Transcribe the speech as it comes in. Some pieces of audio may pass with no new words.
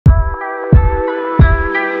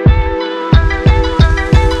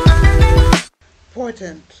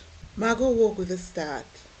Portent. Margot woke with a start.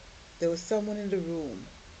 There was someone in the room.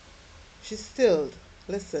 She stilled,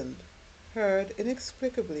 listened, heard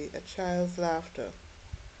inexplicably a child's laughter.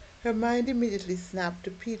 Her mind immediately snapped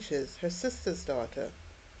to Peaches, her sister's daughter,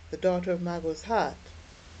 the daughter of Margot's heart.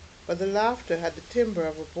 But the laughter had the timbre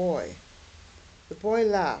of a boy. The boy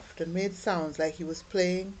laughed and made sounds like he was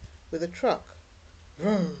playing with a truck.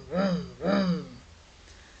 Vroom, vroom, vroom.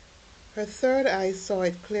 Her third eye saw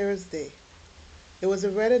it clear as day. It was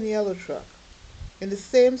a red and yellow truck, in the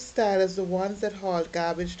same style as the ones that hauled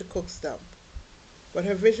garbage to Cook's dump. But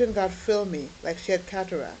her vision got filmy like she had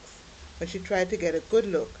cataracts when she tried to get a good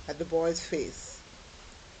look at the boy's face.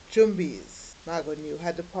 Jumbies, Margot knew,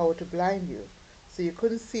 had the power to blind you, so you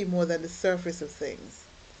couldn't see more than the surface of things,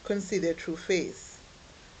 couldn't see their true face.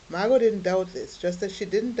 Margot didn't doubt this, just as she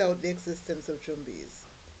didn't doubt the existence of Jumbies.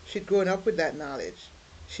 She'd grown up with that knowledge.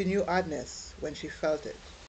 She knew oddness when she felt it.